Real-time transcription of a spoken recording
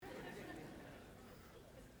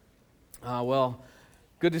Well,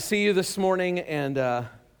 good to see you this morning, and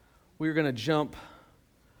we're going to jump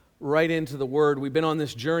right into the Word. We've been on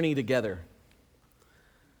this journey together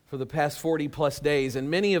for the past 40 plus days, and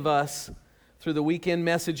many of us, through the weekend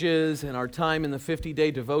messages and our time in the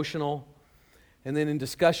 50-day devotional, and then in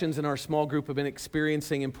discussions in our small group, have been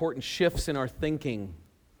experiencing important shifts in our thinking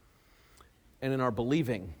and in our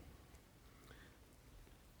believing.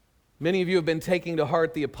 Many of you have been taking to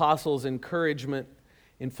heart the apostles' encouragement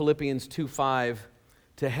in Philippians 2:5,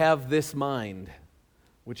 to have this mind,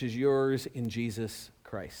 which is yours in Jesus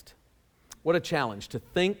Christ. What a challenge, to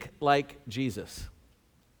think like Jesus.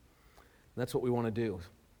 That's what we want to do.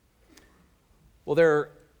 Well, there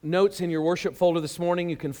are notes in your worship folder this morning.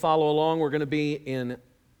 You can follow along. We're going to be in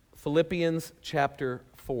Philippians chapter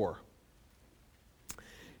 4.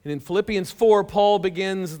 And in Philippians 4, Paul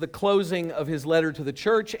begins the closing of his letter to the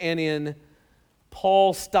church, and in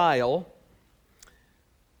Paul style,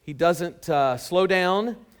 he doesn't slow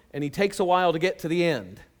down, and he takes a while to get to the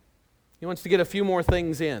end. He wants to get a few more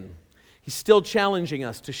things in. He's still challenging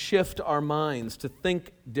us to shift our minds, to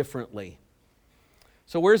think differently.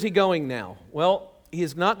 So where's he going now? Well, he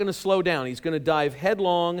is not going to slow down. He's going to dive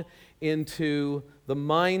headlong into the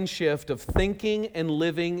mind shift of thinking and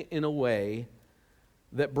living in a way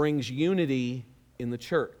that brings unity in the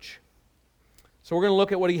church. So we're going to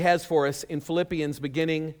look at what he has for us in Philippians,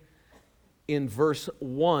 beginning in verse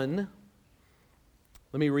 1.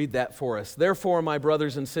 Let me read that for us. Therefore, my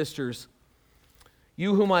brothers and sisters,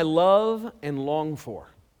 you whom I love and long for,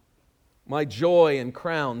 my joy and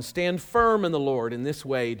crown, stand firm in the Lord in this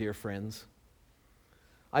way, dear friends.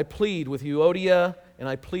 I plead with Euodia and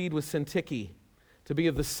I plead with Syntyche to be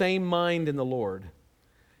of the same mind in the Lord.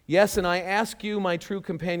 Yes, and I ask you, my true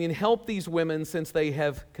companion, help these women, since they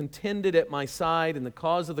have contended at my side in the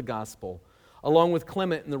cause of the gospel, along with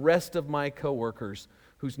Clement and the rest of my co-workers,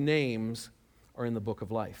 whose names are in the book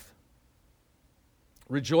of life.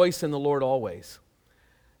 Rejoice in the Lord always.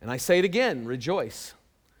 And I say it again, rejoice.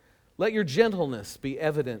 Let your gentleness be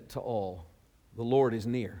evident to all. The Lord is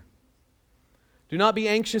near. Do not be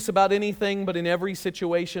anxious about anything, but in every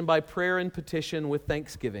situation, by prayer and petition with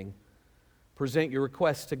thanksgiving, present your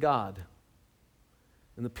requests to God.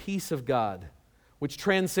 And the peace of God, which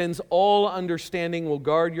transcends all understanding, will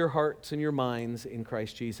guard your hearts and your minds in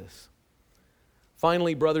Christ Jesus.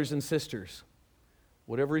 Finally, brothers and sisters,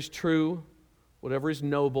 whatever is true, whatever is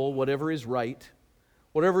noble, whatever is right,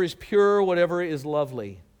 whatever is pure, whatever is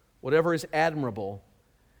lovely, whatever is admirable,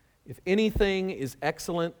 if anything is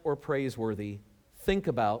excellent or praiseworthy, think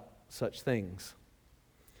about such things.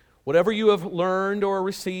 Whatever you have learned or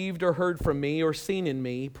received or heard from me or seen in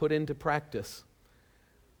me, put into practice,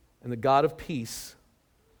 and the God of peace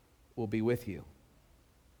will be with you.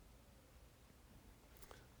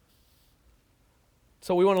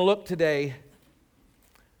 So we want to look today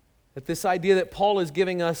at this idea that Paul is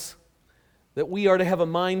giving us, that we are to have a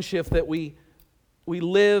mind shift, that we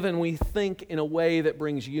live and we think in a way that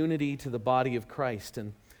brings unity to the body of Christ.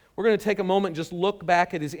 And we're going to take a moment and just look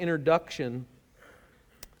back at his introduction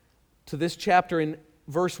to this chapter in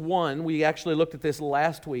verse 1. We actually looked at this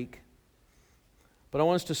last week, but I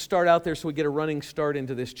want us to start out there so we get a running start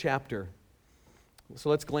into this chapter. So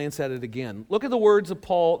let's glance at it again. Look at the words of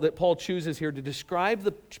Paul that Paul chooses here to describe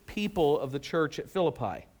the people of the church at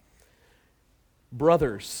Philippi.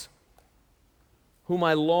 Brothers, whom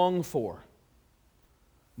I long for,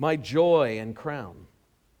 my joy and crown,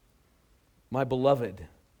 my beloved.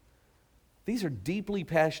 These are deeply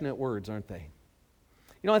passionate words, aren't they?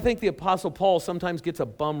 You know, I think the Apostle Paul sometimes gets a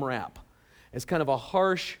bum rap as kind of a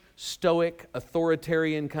harsh, stoic,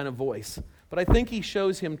 authoritarian kind of voice. But I think he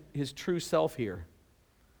shows him his true self here.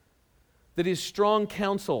 That his strong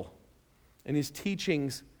counsel and his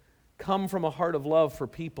teachings come from a heart of love for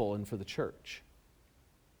people and for the church.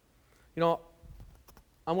 You know,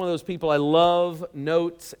 I'm one of those people, I love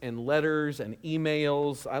notes and letters and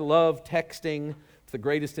emails. I love texting. It's the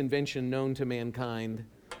greatest invention known to mankind.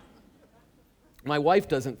 My wife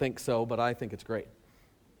doesn't think so, but I think it's great.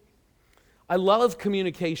 I love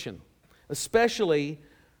communication, especially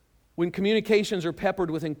when communications are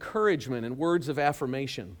peppered with encouragement and words of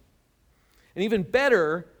affirmation. And even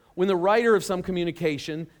better, when the writer of some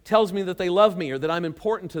communication tells me that they love me or that I'm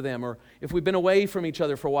important to them, or if we've been away from each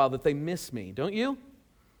other for a while, that they miss me. Don't you?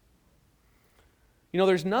 You know,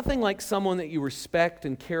 there's nothing like someone that you respect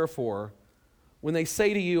and care for when they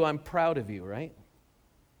say to you, I'm proud of you, right?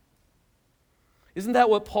 Isn't that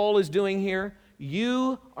what Paul is doing here?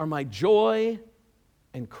 You are my joy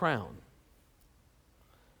and crown.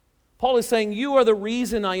 Paul is saying, you are the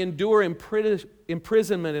reason I endure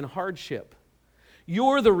imprisonment and hardship.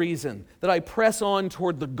 You're the reason that I press on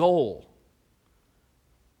toward the goal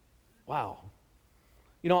Wow.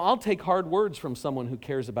 I'll take hard words from someone who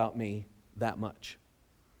cares about me that much.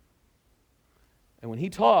 And when he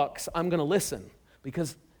talks, I'm going to listen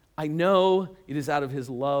because I know it is out of his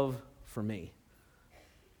love for me.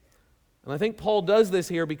 And I think Paul does this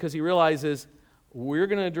here because he realizes we're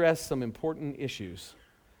going to address some important issues.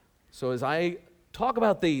 So as I talk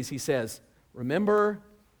about these, he says, remember,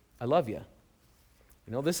 I love you.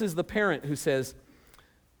 This is the parent who says,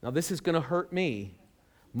 now this is going to hurt me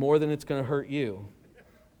more than it's going to hurt you.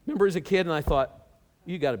 Remember as a kid, and I thought,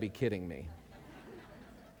 you got to be kidding me.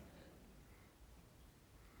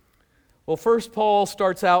 Well, first Paul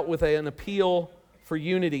starts out with an appeal for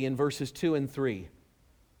unity in verses 2 and 3.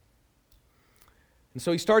 And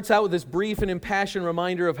so he starts out with this brief and impassioned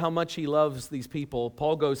reminder of how much he loves these people.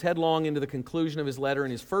 Paul goes headlong into the conclusion of his letter,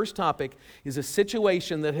 and his first topic is a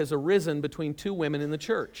situation that has arisen between two women in the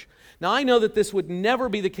church. Now, I know that this would never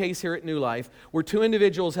be the case here at New Life, where two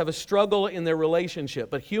individuals have a struggle in their relationship,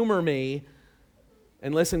 but humor me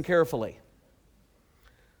and listen carefully.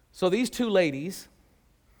 So these two ladies,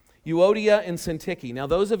 Euodia and Syntyche. Now,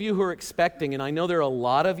 those of you who are expecting, and I know there are a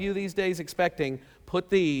lot of you these days expecting, put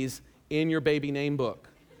these in your baby name book.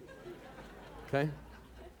 Okay?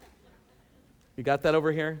 You got that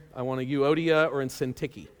over here? I want a Euodia or a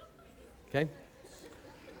Syntyche. Okay?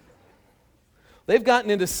 They've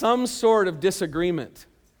gotten into some sort of disagreement.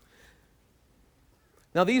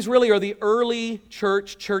 Now, these really are the early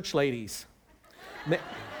church ladies.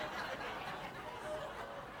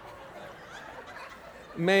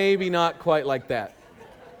 Maybe not quite like that.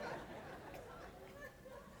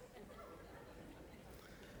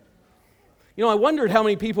 I wondered how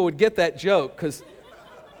many people would get that joke, because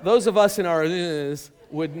those of us in our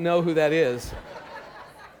would know who that is.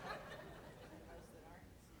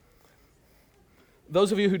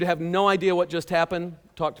 Those of you who have no idea what just happened,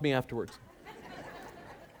 talk to me afterwards.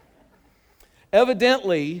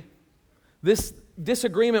 Evidently, this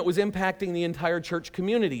disagreement was impacting the entire church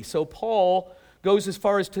community. So Paul goes as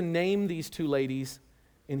far as to name these two ladies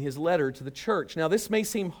in his letter to the church. Now, this may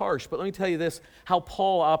seem harsh, but let me tell you this, how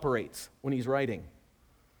Paul operates when he's writing.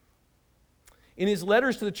 In his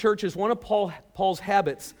letters to the churches, one of Paul's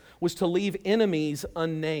habits was to leave enemies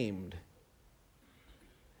unnamed.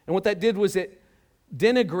 And what that did was it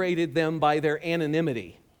denigrated them by their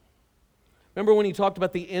anonymity. Remember when he talked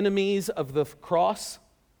about the enemies of the cross?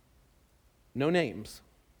 No names.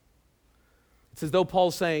 It's as though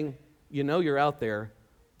Paul's saying, you're out there,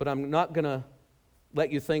 but I'm not going to let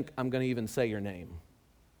you think I'm going to even say your name.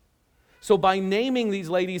 So by naming these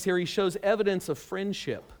ladies here, he shows evidence of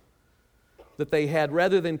friendship that they had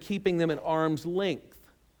rather than keeping them at arm's length.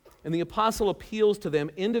 And the apostle appeals to them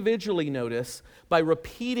individually, notice, by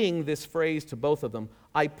repeating this phrase to both of them,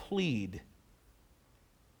 I plead.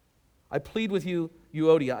 I plead with you,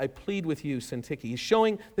 Euodia. I plead with you, Syntyche. He's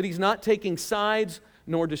showing that he's not taking sides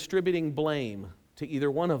nor distributing blame to either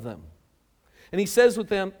one of them. And he says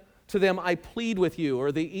to them, I plead with you,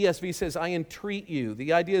 or the ESV says, I entreat you.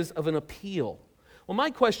 The idea is of an appeal. Well, my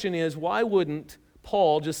question is, why wouldn't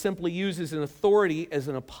Paul just simply use his authority as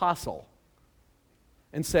an apostle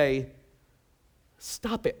and say,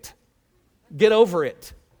 stop it, get over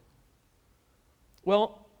it?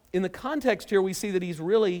 Well, in the context here, we see that he's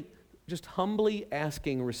really just humbly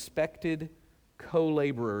asking respected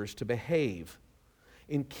co-laborers to behave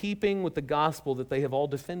in keeping with the gospel that they have all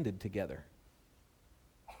defended together.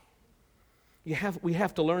 We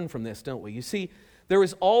have to learn from this, don't we? You see, there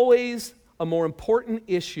is always a more important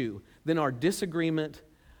issue than our disagreement,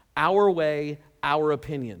 our way, our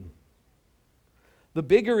opinion. The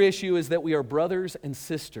bigger issue is that we are brothers and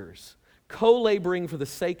sisters, co-laboring for the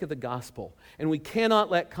sake of the gospel, and we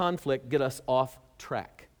cannot let conflict get us off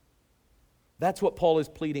track. That's what Paul is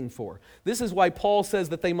pleading for. This is why Paul says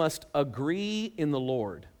that they must agree in the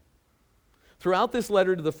Lord. Throughout this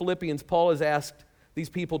letter to the Philippians, Paul has asked these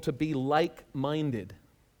people to be like-minded,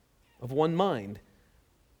 of one mind.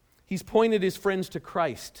 He's pointed his friends to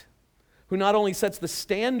Christ, who not only sets the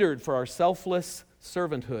standard for our selfless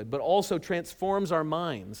servanthood, but also transforms our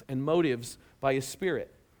minds and motives by his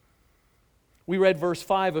Spirit. We read verse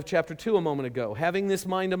 5 of chapter 2 a moment ago, having this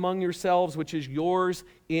mind among yourselves, which is yours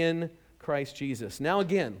in Christ Jesus. Now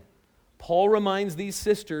again, Paul reminds these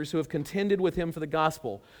sisters who have contended with him for the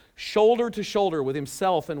gospel, shoulder to shoulder with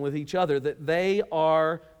himself and with each other, that they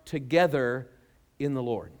are together in the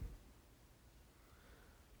Lord.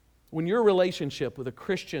 When your relationship with a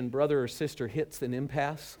Christian brother or sister hits an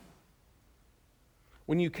impasse,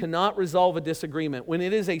 when you cannot resolve a disagreement, when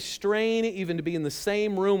it is a strain even to be in the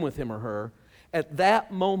same room with him or her, at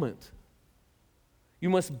that moment,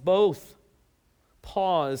 you must both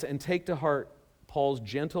pause and take to heart Paul's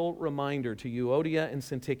gentle reminder to Euodia and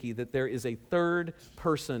Syntyche that there is a third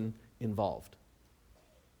person involved.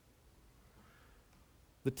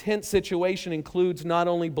 The tense situation includes not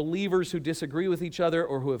only believers who disagree with each other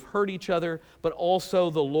or who have hurt each other, but also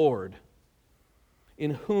the Lord,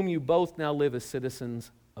 in whom you both now live as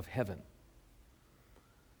citizens of heaven.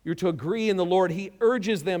 You're to agree in the Lord. He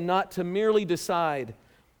urges them not to merely decide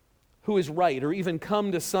who is right or even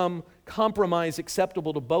come to some compromise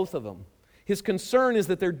acceptable to both of them. His concern is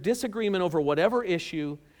that their disagreement over whatever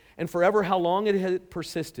issue and forever how long it had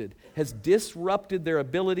persisted has disrupted their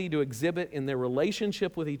ability to exhibit in their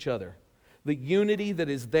relationship with each other the unity that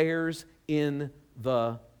is theirs in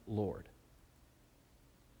the Lord.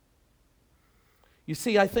 You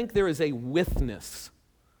see, I think there is a withness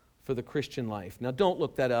for the Christian life. Now, don't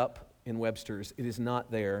look that up in Webster's. It is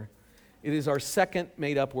not there. It is our second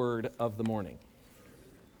made-up word of the morning.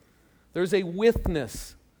 There's a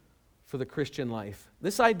withness for the Christian life.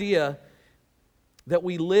 This idea that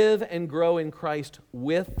we live and grow in Christ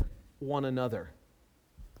with one another.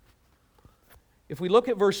 If we look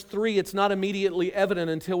at verse 3, it's not immediately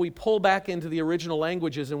evident until we pull back into the original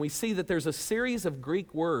languages and we see that there's a series of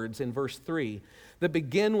Greek words in verse 3 that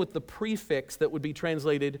begin with the prefix that would be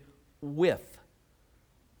translated with.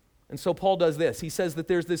 And so Paul does this. He says that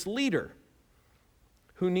there's this leader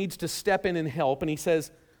who needs to step in and help, and he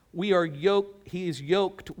says, he is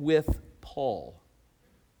yoked with Paul.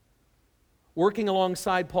 Working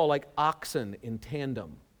alongside Paul like oxen in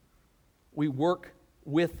tandem. We work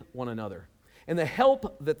with one another. And the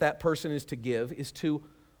help that that person is to give is to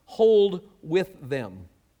hold with them.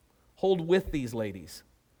 Hold with these ladies.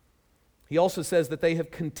 He also says that they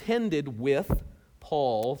have contended with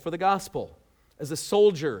Paul for the gospel as a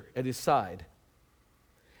soldier at his side.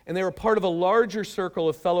 And they are part of a larger circle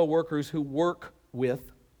of fellow workers who work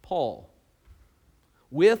with Paul.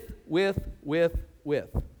 With.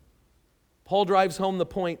 Paul drives home the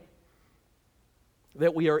point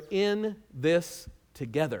that we are in this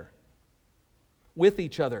together, with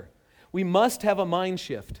each other. We must have a mind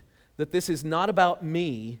shift that this is not about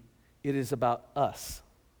me, it is about us.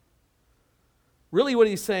 Really what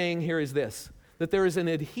he's saying here is this, that there is an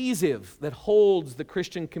adhesive that holds the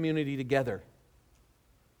Christian community together.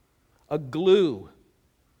 A glue,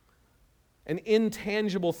 an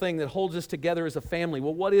intangible thing that holds us together as a family.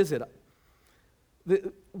 Well, what is it?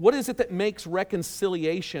 What is it that makes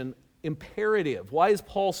reconciliation imperative? Why is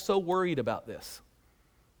Paul so worried about this?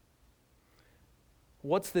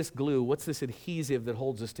 What's this glue? What's this adhesive that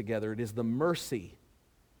holds us together? It is the mercy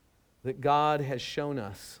that God has shown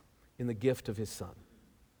us in the gift of His Son.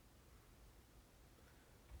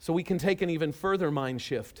 So we can take an even further mind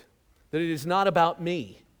shift, that it is not about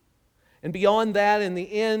me. And beyond that, in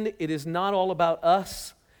the end, it is not all about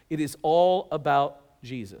us. It is all about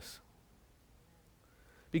Jesus.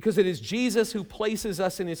 Because it is Jesus who places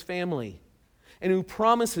us in His family and who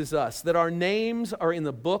promises us that our names are in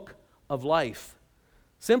the book of life.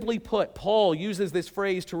 Simply put, Paul uses this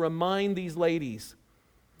phrase to remind these ladies,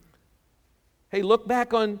 hey, look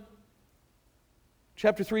back on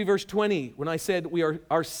chapter 3, verse 20, when I said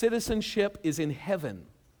our citizenship is in heaven.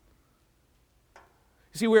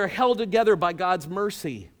 You see, we are held together by God's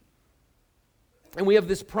mercy. And we have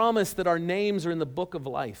this promise that our names are in the book of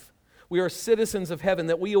life. We are citizens of heaven,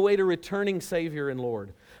 that we await a returning Savior and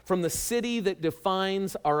Lord from the city that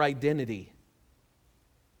defines our identity.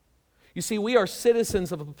 You see, we are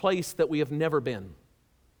citizens of a place that we have never been.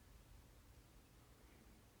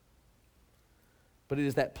 But it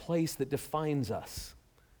is that place that defines us.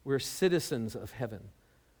 We're citizens of heaven.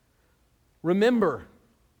 Remember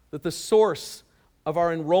that the source of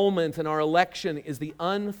our enrollment and our election is the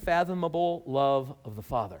unfathomable love of the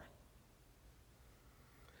Father.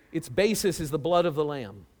 Its basis is the blood of the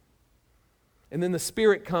Lamb. And then the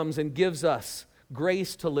Spirit comes and gives us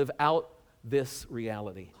grace to live out this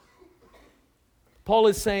reality. Paul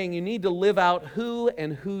is saying you need to live out who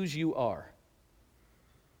and whose you are.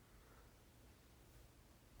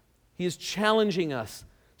 He is challenging us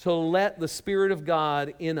to let the Spirit of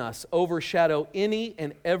God in us overshadow any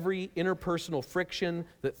and every interpersonal friction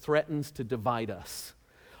that threatens to divide us.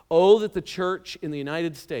 Oh, that the church in the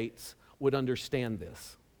United States would understand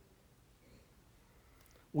this.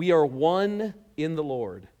 We are one in the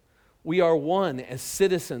Lord. We are one as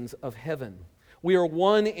citizens of heaven. We are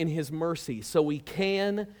one in His mercy, so we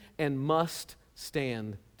can and must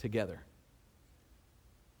stand together.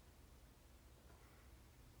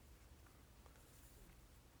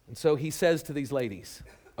 And so he says to these ladies,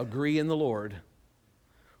 agree in the Lord.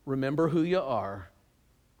 Remember who you are.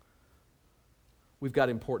 We've got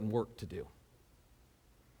important work to do.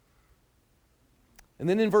 And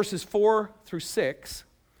then in verses 4 through 6,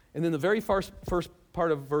 and then the very first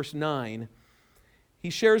part of verse 9, he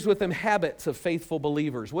shares with them habits of faithful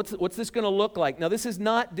believers. What's this going to look like? Now, this is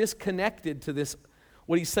not disconnected to this,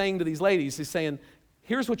 what he's saying to these ladies. He's saying,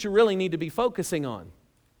 here's what you really need to be focusing on.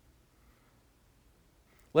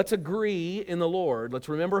 Let's agree in the Lord. Let's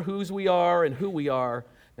remember whose we are and who we are.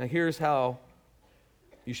 Now, here's how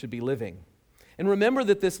you should be living. And remember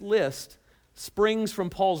that this list springs from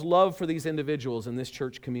Paul's love for these individuals in this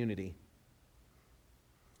church community.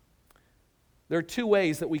 There are two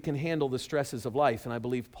ways that we can handle the stresses of life, and I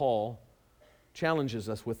believe Paul challenges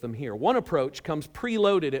us with them here. One approach comes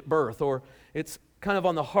preloaded at birth, or it's kind of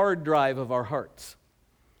on the hard drive of our hearts.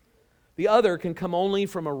 The other can come only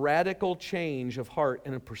from a radical change of heart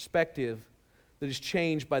and a perspective that is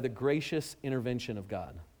changed by the gracious intervention of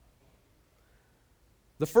God.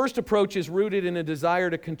 The first approach is rooted in a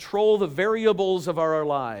desire to control the variables of our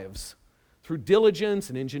lives through diligence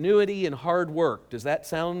and ingenuity and hard work. Does that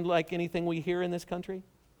sound like anything we hear in this country?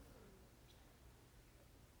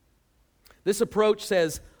 This approach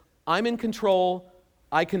says, I'm in control,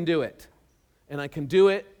 I can do it, and I can do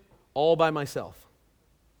it all by myself.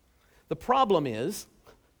 The problem is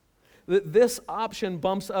that this option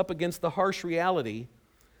bumps up against the harsh reality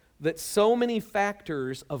that so many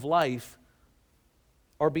factors of life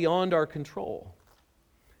are beyond our control.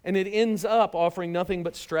 And it ends up offering nothing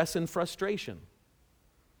but stress and frustration.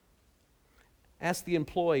 Ask the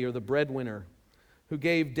employee or the breadwinner who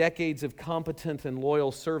gave decades of competent and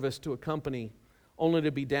loyal service to a company only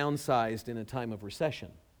to be downsized in a time of recession.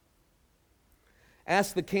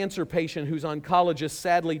 Ask the cancer patient whose oncologist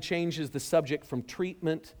sadly changes the subject from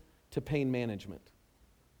treatment to pain management.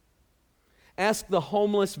 Ask the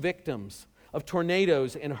homeless victims of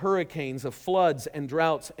tornadoes and hurricanes, of floods and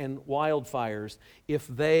droughts and wildfires, if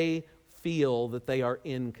they feel that they are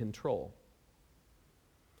in control.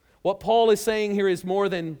 What Paul is saying here is more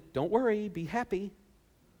than, don't worry, be happy.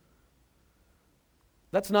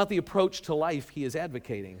 That's not the approach to life he is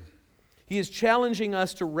advocating. He is challenging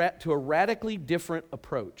us to a radically different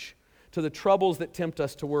approach to the troubles that tempt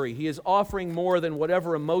us to worry. He is offering more than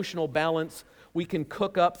whatever emotional balance we can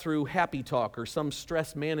cook up through happy talk or some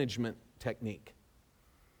stress management technique.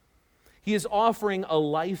 He is offering a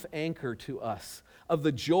life anchor to us of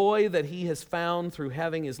the joy that he has found through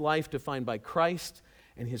having his life defined by Christ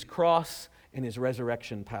and his cross and his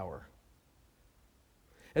resurrection power.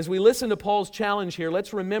 As we listen to Paul's challenge here,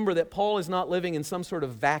 let's remember that Paul is not living in some sort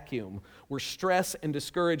of vacuum where stress and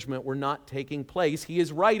discouragement were not taking place. He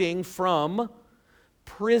is writing from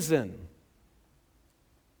prison.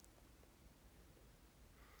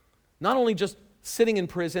 Not only just sitting in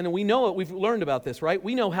prison, and we know it, we've learned about this, right?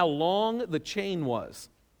 We know how long the chain was.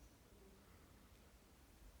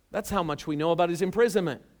 That's how much we know about his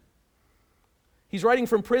imprisonment. He's writing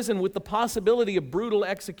from prison with the possibility of brutal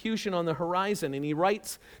execution on the horizon, and he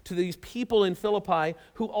writes to these people in Philippi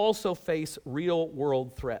who also face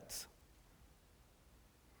real-world threats.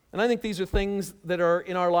 And I think these are things that are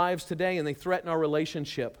in our lives today, and they threaten our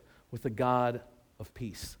relationship with the God of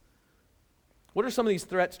peace. What are some of these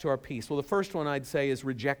threats to our peace? Well, the first one I'd say is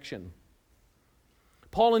rejection.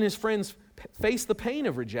 Paul and his friends faced the pain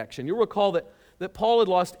of rejection. You'll recall that Paul had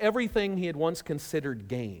lost everything he had once considered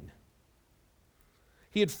gain.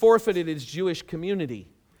 He had forfeited his Jewish community,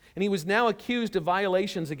 and he was now accused of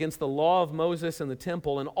violations against the law of Moses and the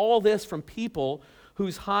temple, and all this from people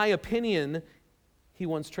whose high opinion he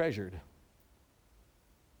once treasured.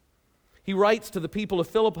 He writes to the people of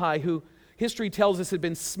Philippi who history tells us had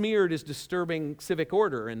been smeared as disturbing civic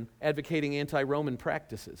order and advocating anti-Roman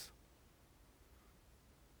practices.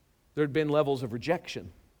 There had been levels of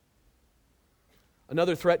rejection.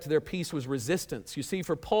 Another threat to their peace was resistance. You see,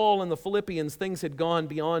 for Paul and the Philippians, things had gone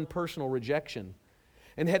beyond personal rejection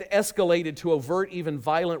and had escalated to overt, even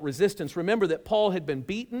violent resistance. Remember that Paul had been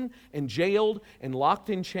beaten and jailed and locked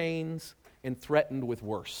in chains and threatened with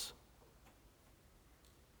worse.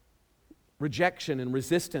 Rejection and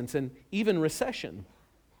resistance and even recession.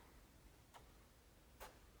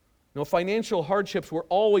 No, financial hardships were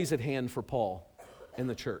always at hand for Paul and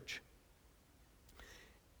the church.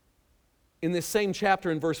 In this same chapter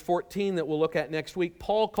in verse 14 that we'll look at next week,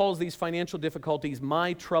 Paul calls these financial difficulties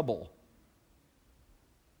my trouble.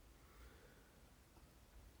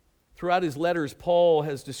 Throughout his letters, Paul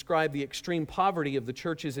has described the extreme poverty of the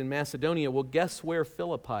churches in Macedonia. Well, guess where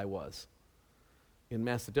Philippi was? In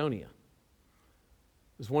Macedonia.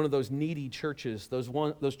 It was one of those needy churches,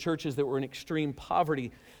 those churches that were in extreme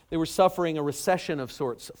poverty. They were suffering a recession of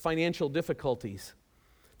sorts, financial difficulties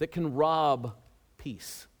that can rob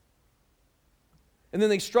peace. And then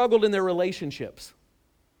they struggled in their relationships.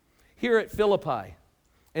 Here at Philippi,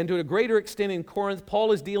 And to a greater extent in Corinth,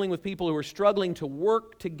 Paul is dealing with people who are struggling to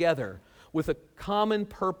work together with a common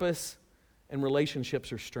purpose, and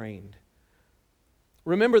relationships are strained.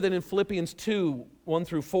 Remember that in Philippians 2, 1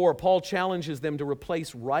 through 4, Paul challenges them to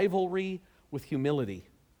replace rivalry with humility.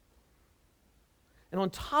 And on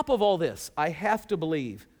top of all this, I have to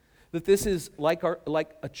believe that this is like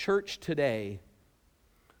a church today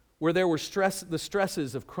where there were the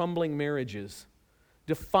stresses of crumbling marriages,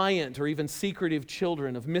 defiant or even secretive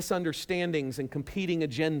children, of misunderstandings and competing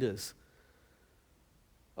agendas,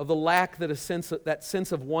 of the lack that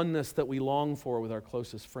sense of oneness that we long for with our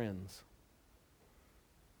closest friends.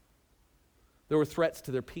 There were threats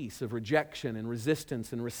to their peace of rejection and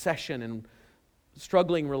resistance and recession and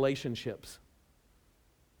struggling relationships.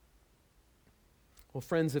 Well,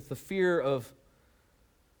 friends, if the fear of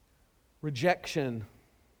rejection,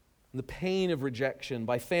 the pain of rejection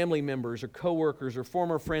by family members or coworkers or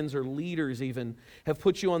former friends or leaders even have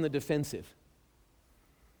put you on the defensive,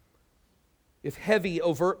 if heavy,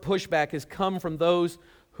 overt pushback has come from those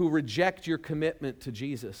who reject your commitment to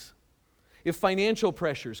Jesus, if financial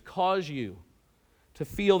pressures cause you to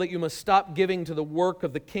feel that you must stop giving to the work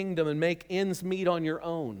of the kingdom and make ends meet on your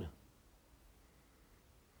own,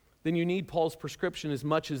 then you need Paul's prescription as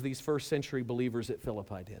much as these first century believers at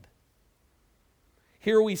Philippi did.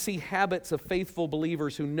 Here we see habits of faithful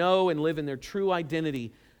believers who know and live in their true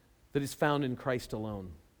identity that is found in Christ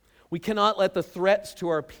alone. We cannot let the threats to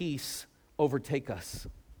our peace overtake us.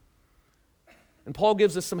 And Paul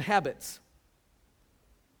gives us some habits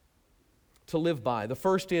to live by. The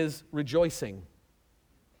first is rejoicing.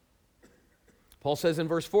 Paul says in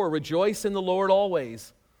verse 4, "Rejoice in the Lord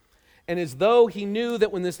always." And as though he knew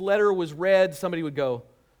that when this letter was read, somebody would go,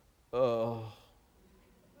 "Oh."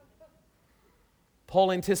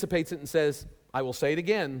 Paul anticipates it and says, "I will say it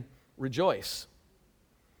again, rejoice."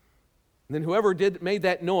 And then whoever made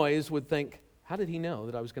that noise would think, how did he know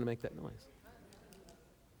that I was going to make that noise?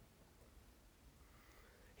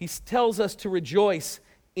 He tells us to rejoice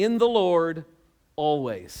in the Lord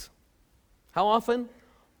always. How often?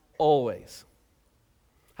 Always.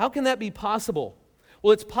 How can that be possible?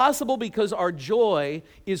 Well, it's possible because our joy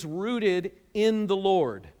is rooted in the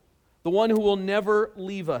Lord, the one who will never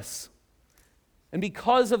leave us. And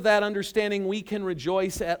because of that understanding, we can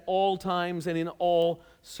rejoice at all times and in all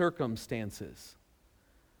circumstances.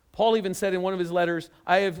 Paul even said in one of his letters,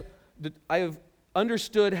 I have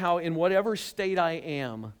understood how in whatever state I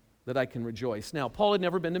am that I can rejoice. Now, Paul had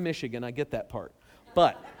never been to Michigan, I get that part.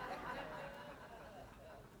 But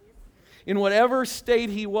in whatever state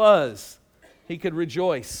he was, he could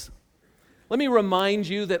rejoice. Let me remind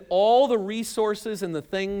you that all the resources and the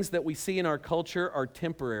things that we see in our culture are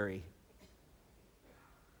temporary.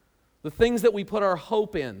 The things that we put our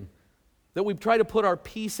hope in, that we try to put our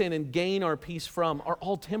peace in and gain our peace from, are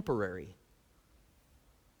all temporary.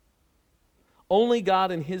 Only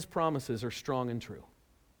God and His promises are strong and true.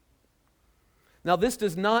 Now, this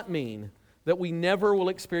does not mean that we never will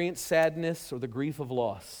experience sadness or the grief of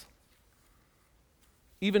loss.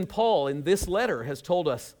 Even Paul in this letter has told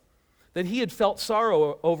us that he had felt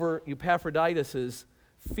sorrow over Epaphroditus'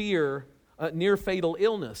 near fatal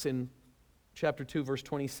illness in chapter 2, verse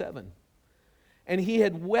 27. And he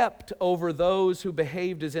had wept over those who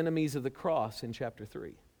behaved as enemies of the cross in chapter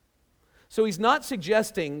 3. So he's not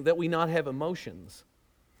suggesting that we not have emotions.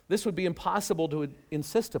 This would be impossible to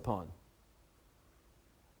insist upon.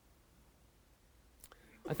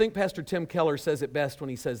 I think Pastor Tim Keller says it best when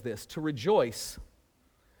he says this: to rejoice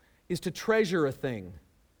is to treasure a thing,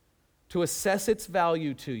 to assess its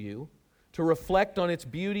value to you, to reflect on its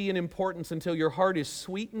beauty and importance until your heart is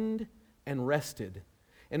sweetened and rested,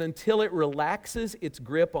 and until it relaxes its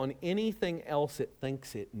grip on anything else it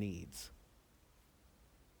thinks it needs.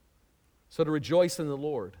 So to rejoice in the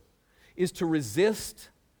Lord is to resist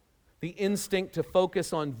the instinct to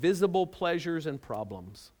focus on visible pleasures and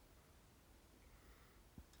problems,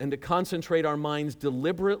 and to concentrate our minds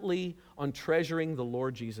deliberately on treasuring the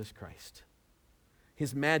Lord Jesus Christ,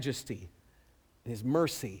 His majesty, and His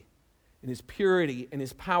mercy, and His purity, and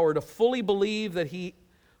His power, to fully believe that He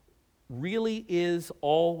really is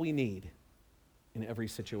all we need in every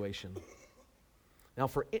situation. Now,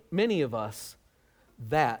 for many of us,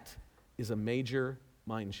 that is a major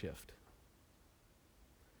mind shift.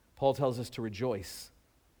 Paul tells us to rejoice.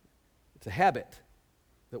 It's a habit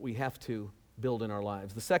that we have to build in our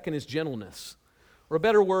lives. The second is gentleness, or a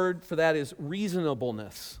better word for that is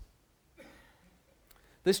reasonableness.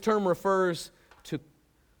 This term refers to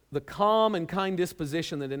the calm and kind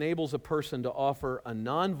disposition that enables a person to offer a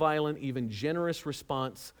nonviolent, even generous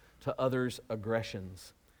response to others'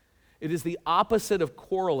 aggressions. It is the opposite of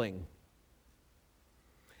quarreling.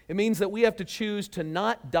 It means that we have to choose to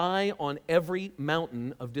not die on every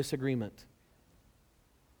mountain of disagreement.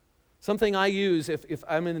 Something I use if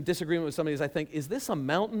I'm in a disagreement with somebody is I think, is this a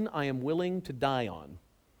mountain I am willing to die on?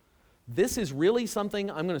 This is really something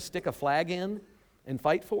I'm going to stick a flag in and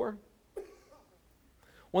fight for?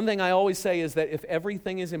 One thing I always say is that if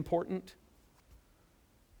everything is important,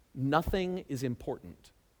 nothing is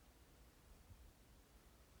important.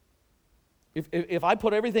 If I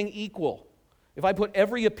put everything equal, if I put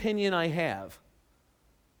every opinion I have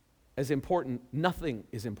as important, nothing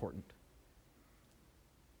is important.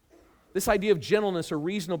 This idea of gentleness or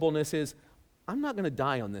reasonableness is, I'm not going to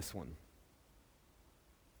die on this one.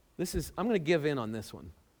 I'm going to give in on this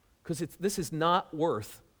one because this is not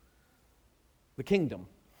worth the kingdom.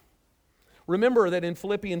 Remember that in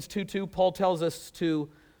Philippians 2:2, Paul tells us to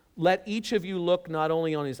let each of you look not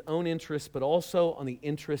only on his own interests, but also on the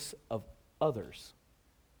interests of others.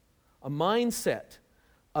 A mindset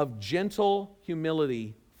of gentle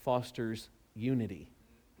humility fosters unity.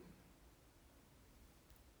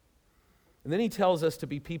 And then he tells us to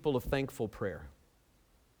be people of thankful prayer.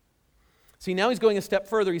 See, now he's going a step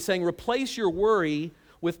further. He's saying, replace your worry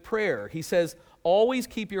with prayer. He says, always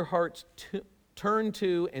keep your hearts turned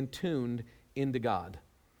to and tuned into God.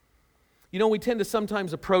 You know, we tend to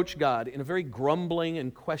sometimes approach God in a very grumbling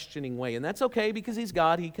and questioning way, and that's okay because he's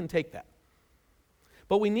God, he can take that.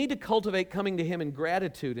 But we need to cultivate coming to him in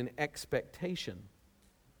gratitude and expectation.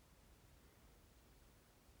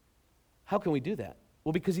 How can we do that?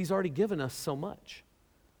 Well, because he's already given us so much.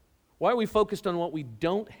 Why are we focused on what we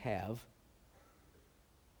don't have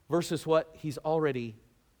versus what he's already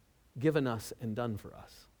given us and done for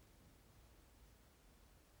us?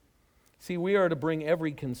 See, we are to bring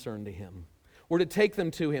every concern to him. We're to take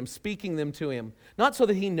them to him, speaking them to him, not so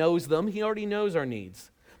that he knows them, he already knows our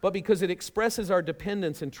needs, but because it expresses our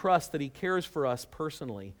dependence and trust that he cares for us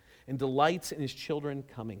personally and delights in his children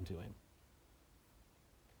coming to him.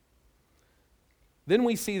 Then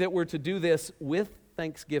we see that we're to do this with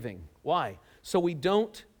thanksgiving. Why? So we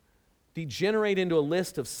don't degenerate into a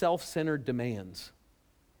list of self-centered demands.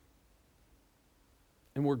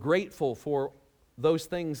 And we're grateful for those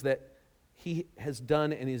things that he has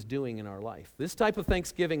done and is doing in our life. This type of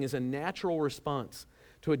thanksgiving is a natural response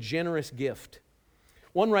to a generous gift.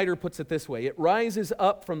 One writer puts it this way: it rises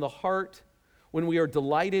up from the heart when we are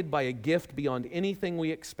delighted by a gift beyond anything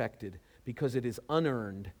we expected because it is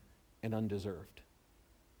unearned and undeserved.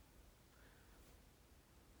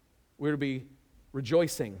 We're to be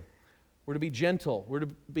rejoicing. We're to be gentle. We're to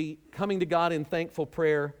be coming to God in thankful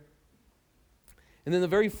prayer. And then the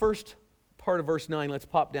very first part of verse 9, let's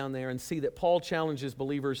pop down there and see that Paul challenges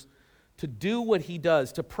believers to do what he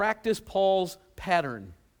does, to practice Paul's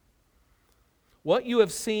pattern. What you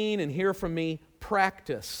have seen and hear from me,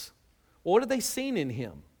 practice. Well, what had they seen in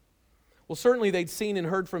him? Well, certainly they'd seen and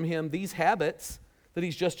heard from him these habits that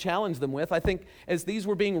he's just challenged them with. I think as these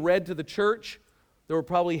were being read to the church, there were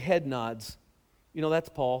probably head nods. You know, that's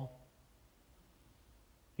Paul.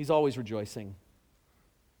 He's always rejoicing.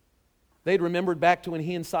 They'd remembered back to when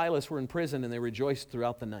he and Silas were in prison and they rejoiced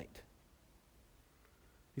throughout the night.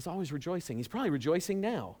 He's always rejoicing. He's probably rejoicing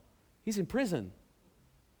now. He's in prison.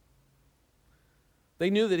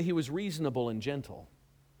 They knew that he was reasonable and gentle.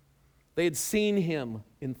 They had seen him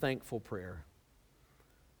in thankful prayer.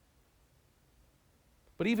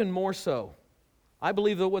 But even more so, I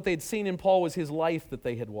believe that what they'd seen in Paul was his life that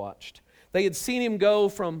they had watched. They had seen him go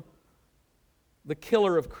from the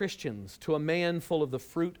killer of Christians to a man full of the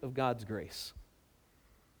fruit of God's grace.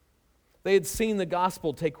 They had seen the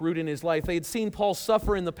gospel take root in his life. They had seen Paul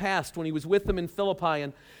suffer in the past when he was with them in Philippi,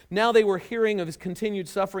 and now they were hearing of his continued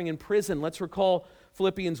suffering in prison. Let's recall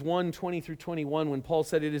Philippians 1:20-21, when Paul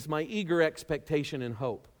said, "It is my eager expectation and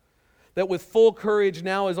hope that with full courage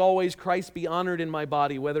now as always Christ be honored in my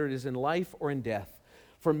body, whether it is in life or in death.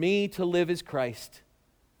 For me to live is Christ,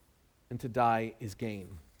 and to die is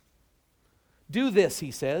gain." Do this,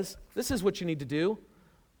 he says. This is what you need to do.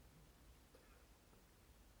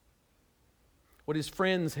 What his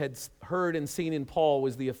friends had heard and seen in Paul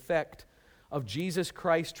was the effect of Jesus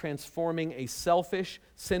Christ transforming a selfish,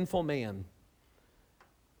 sinful man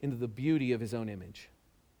into the beauty of his own image.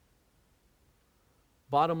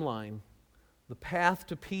 Bottom line, the path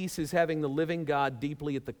to peace is having the living God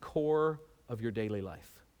deeply at the core of your daily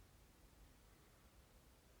life.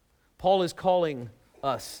 Paul is calling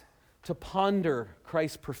us to ponder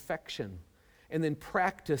Christ's perfection and then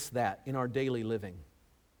practice that in our daily living.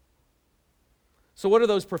 So what are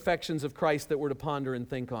those perfections of Christ that we're to ponder and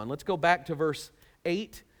think on? Let's go back to verse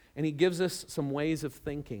 8, and he gives us some ways of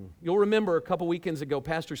thinking. You'll remember a couple weekends ago,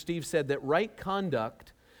 Pastor Steve said that right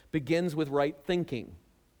conduct begins with right thinking.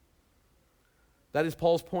 That is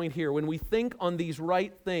Paul's point here. When we think on these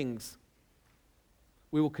right things,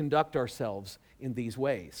 we will conduct ourselves in these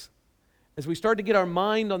ways. As we start to get our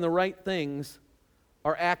mind on the right things,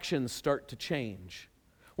 our actions start to change.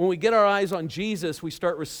 When we get our eyes on Jesus, we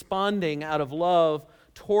start responding out of love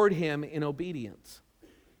toward Him in obedience.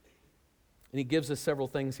 And he gives us several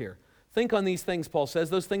things here. Think on these things, Paul says,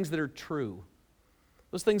 those things that are true.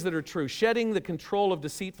 Those things that are true. Shedding the control of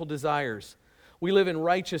deceitful desires. We live in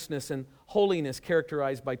righteousness and holiness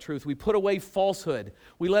characterized by truth. We put away falsehood.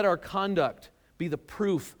 We let our conduct be the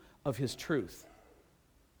proof of His truth.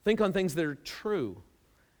 Think on things that are true.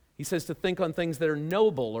 He says to think on things that are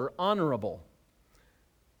noble or honorable.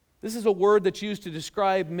 This is a word that's used to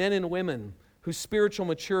describe men and women whose spiritual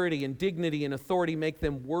maturity and dignity and authority make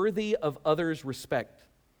them worthy of others' respect.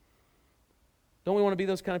 Don't we want to be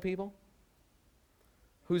those kind of people?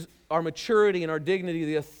 Our maturity and our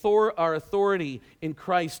dignity, our authority in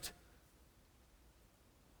Christ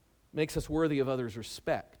makes us worthy of others'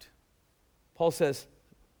 respect. Paul says,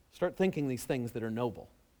 start thinking these things that are noble.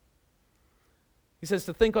 He says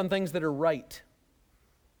to think on things that are right.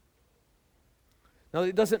 Now,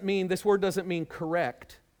 this word doesn't mean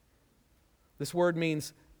correct. This word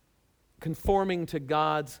means conforming to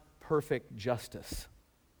God's perfect justice.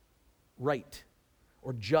 Right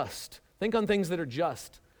or just. Think on things that are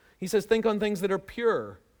just. He says, think on things that are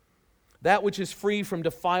pure. That which is free from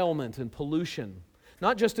defilement and pollution.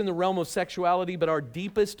 Not just in the realm of sexuality, but our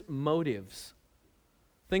deepest motives.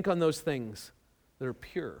 Think on those things that are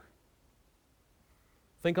pure.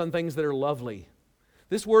 Think on things that are lovely.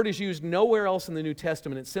 This word is used nowhere else in the New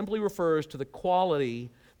Testament. It simply refers to the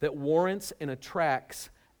quality that warrants and attracts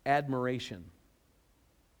admiration.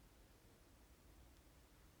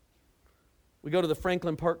 We go to the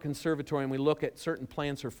Franklin Park Conservatory and we look at certain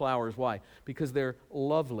plants or flowers. Why? Because they're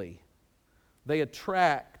lovely. They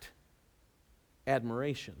attract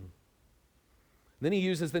admiration. Then he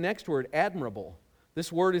uses the next word, admirable.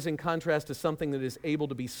 This word is in contrast to something that is able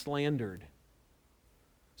to be slandered.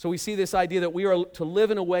 So we see this idea that we are to live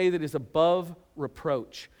in a way that is above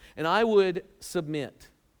reproach. And I would submit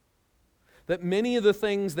that many of the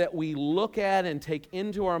things that we look at and take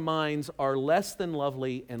into our minds are less than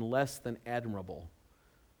lovely and less than admirable.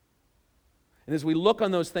 And as we look on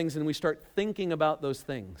those things and we start thinking about those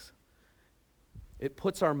things, it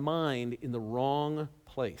puts our mind in the wrong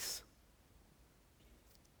place.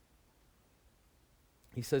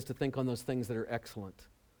 He says to think on those things that are excellent.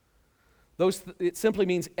 It simply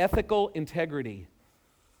means ethical integrity.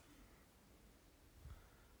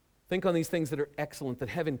 Think on these things that are excellent, that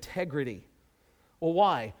have integrity. Well,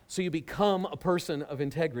 why? So you become a person of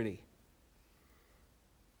integrity.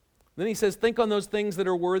 Then he says, think on those things that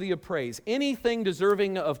are worthy of praise. Anything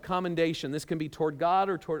deserving of commendation. This can be toward God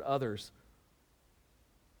or toward others.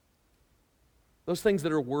 Those things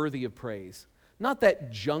that are worthy of praise. Not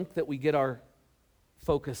that junk that we get our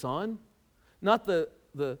focus on. Not the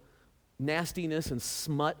nastiness and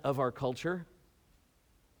smut of our culture.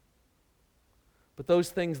 But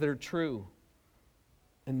those things that are true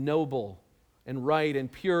and noble and right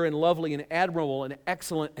and pure and lovely and admirable and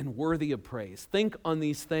excellent and worthy of praise. Think on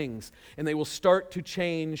these things and they will start to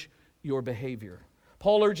change your behavior.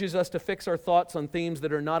 Paul urges us to fix our thoughts on themes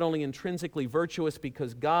that are not only intrinsically virtuous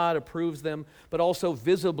because God approves them, but also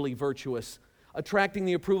visibly virtuous, attracting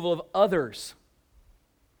the approval of others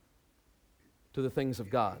to the things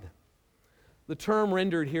of God. The term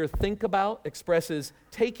rendered here, think about, expresses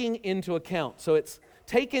taking into account. So it's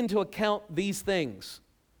take into account these things.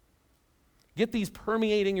 Get these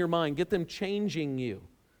permeating your mind. Get them changing you.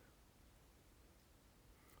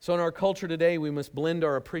 So in our culture today, we must blend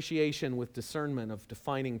our appreciation with discernment of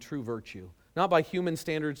defining true virtue. Not by human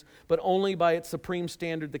standards, but only by its supreme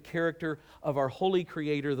standard, the character of our holy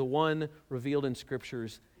Creator, the one revealed in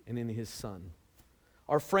Scriptures and in His Son.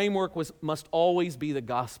 Our framework must always be the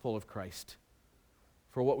gospel of Christ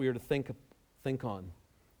for what we are to think on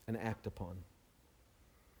and act upon.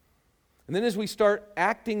 And then as we start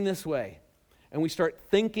acting this way, and we start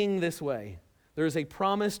thinking this way, there is a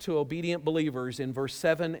promise to obedient believers in verse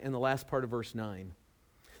 7 and the last part of verse 9.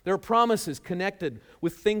 There are promises connected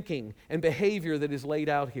with thinking and behavior that is laid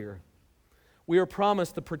out here. We are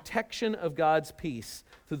promised the protection of God's peace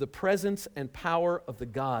through the presence and power of the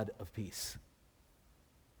God of peace.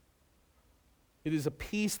 It is a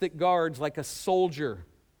peace that guards like a soldier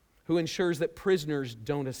who ensures that prisoners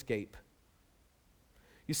don't escape.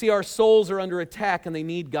 You see, our souls are under attack and they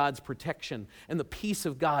need God's protection, and the peace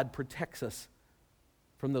of God protects us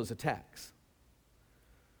from those attacks.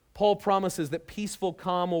 Paul promises that peaceful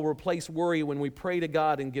calm will replace worry when we pray to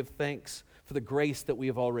God and give thanks for the grace that we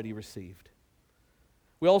have already received.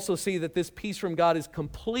 We also see that this peace from God is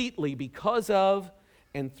completely because of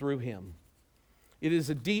and through Him. It is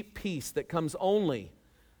a deep peace that comes only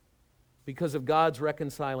because of God's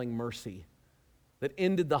reconciling mercy that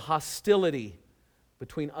ended the hostility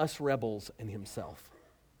between us rebels and Himself.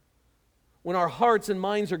 When our hearts and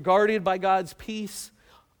minds are guarded by God's peace,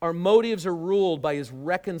 our motives are ruled by His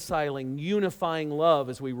reconciling, unifying love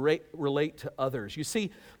as we relate to others. You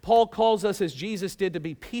see, Paul calls us, as Jesus did, to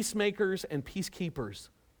be peacemakers and peacekeepers.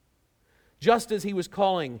 Just as he was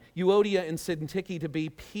calling Euodia and Syntyche to be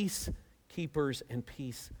peacekeepers and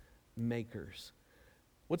peacemakers.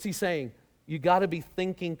 What's he saying? You got to be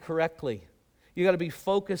thinking correctly. You got to be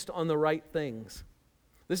focused on the right things.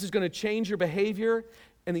 This is going to change your behavior,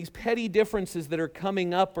 and these petty differences that are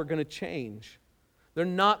coming up are going to change. They're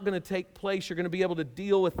not going to take place. You're going to be able to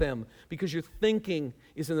deal with them because your thinking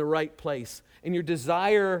is in the right place, and your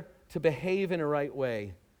desire to behave in a right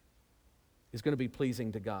way is going to be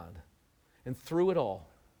pleasing to God. And through it all,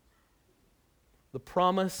 the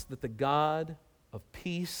promise that the God of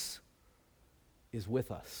peace is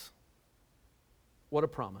with us. What a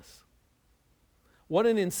promise. What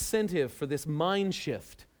an incentive for this mind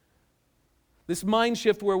shift. This mind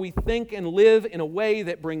shift where we think and live in a way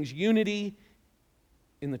that brings unity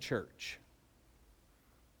in the church.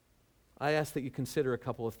 I ask that you consider a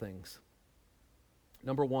couple of things.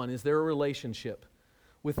 Number one, is there a relationship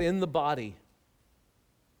within the body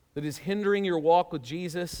that is hindering your walk with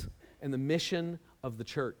Jesus and the mission of the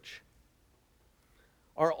church?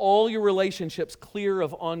 Are all your relationships clear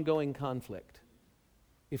of ongoing conflict?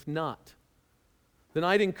 If not, then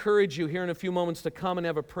I'd encourage you here in a few moments to come and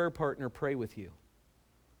have a prayer partner pray with you.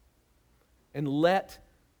 And let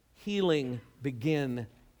healing begin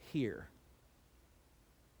here.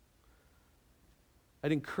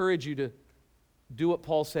 I'd encourage you to do what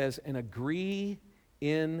Paul says and agree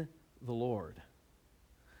in the Lord.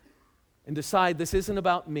 And decide this isn't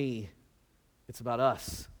about me, it's about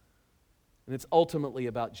us. And it's ultimately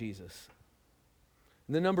about Jesus.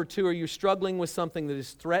 And then number two, are you struggling with something that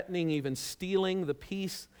is threatening, even stealing the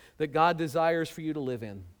peace that God desires for you to live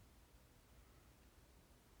in?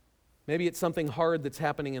 Maybe it's something hard that's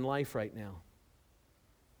happening in life right now.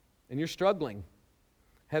 And you're struggling.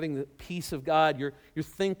 Having the peace of God, your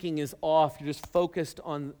thinking is off. You're just focused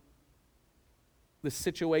on this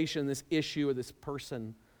situation, this issue, or this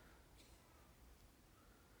person.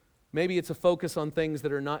 Maybe it's a focus on things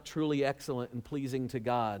that are not truly excellent and pleasing to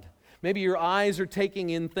God. Maybe your eyes are taking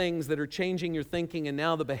in things that are changing your thinking, and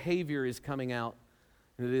now the behavior is coming out,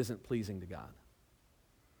 and it isn't pleasing to God.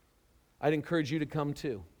 I'd encourage you to come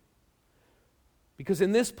too. Because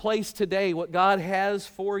in this place today, what God has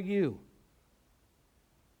for you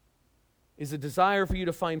is a desire for you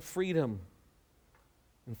to find freedom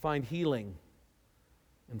and find healing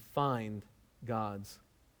and find God's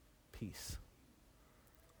peace.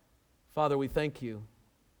 Father, we thank you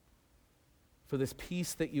for this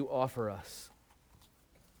peace that you offer us.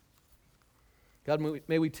 God,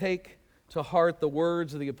 may we take to heart the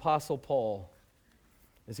words of the Apostle Paul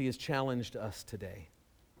as he has challenged us today.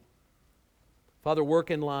 Father, work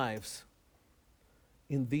in lives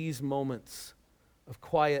in these moments of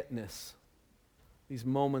quietness, these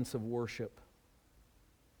moments of worship.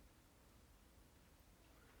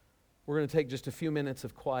 We're going to take just a few minutes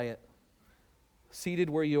of quiet. Seated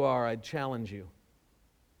where you are, I'd challenge you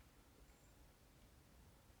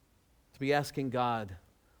to be asking God,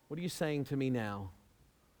 what are you saying to me now?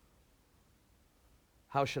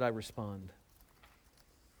 How should I respond?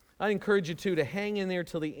 I encourage you, too, to hang in there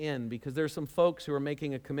till the end, because there are some folks who are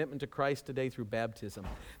making a commitment to Christ today through baptism.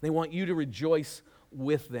 They want you to rejoice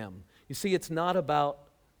with them. You see, it's not about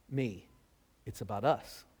me. It's about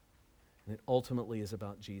us. And it ultimately is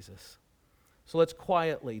about Jesus. So let's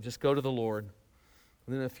quietly just go to the Lord.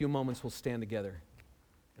 And then in a few moments, we'll stand together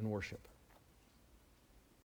and worship.